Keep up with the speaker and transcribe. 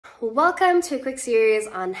Welcome to a quick series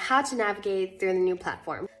on how to navigate through the new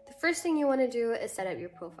platform. The first thing you want to do is set up your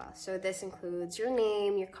profile. So this includes your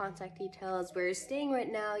name, your contact details, where you're staying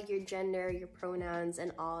right now, your gender, your pronouns,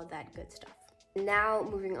 and all that good stuff. Now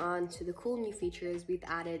moving on to the cool new features we've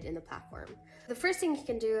added in the platform. The first thing you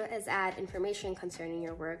can do is add information concerning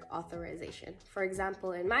your work authorization. For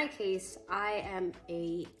example, in my case, I am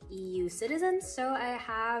a EU citizen, so I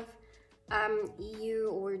have EU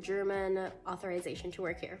or German authorization to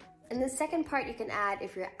work here. In the second part, you can add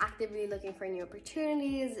if you're actively looking for new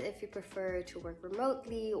opportunities, if you prefer to work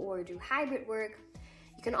remotely or do hybrid work.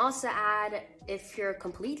 You can also add if you're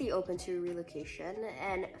completely open to relocation,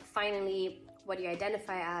 and finally, what you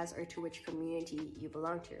identify as or to which community you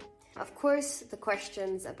belong to. Of course, the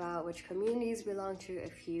questions about which communities belong to,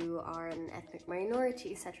 if you are an ethnic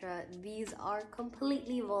minority, etc., these are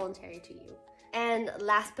completely voluntary to you. And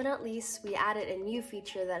last but not least, we added a new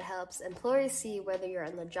feature that helps employers see whether you're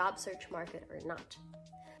on the job search market or not.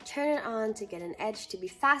 Turn it on to get an edge to be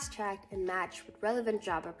fast-tracked and matched with relevant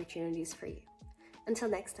job opportunities for you. Until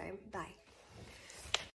next time, bye.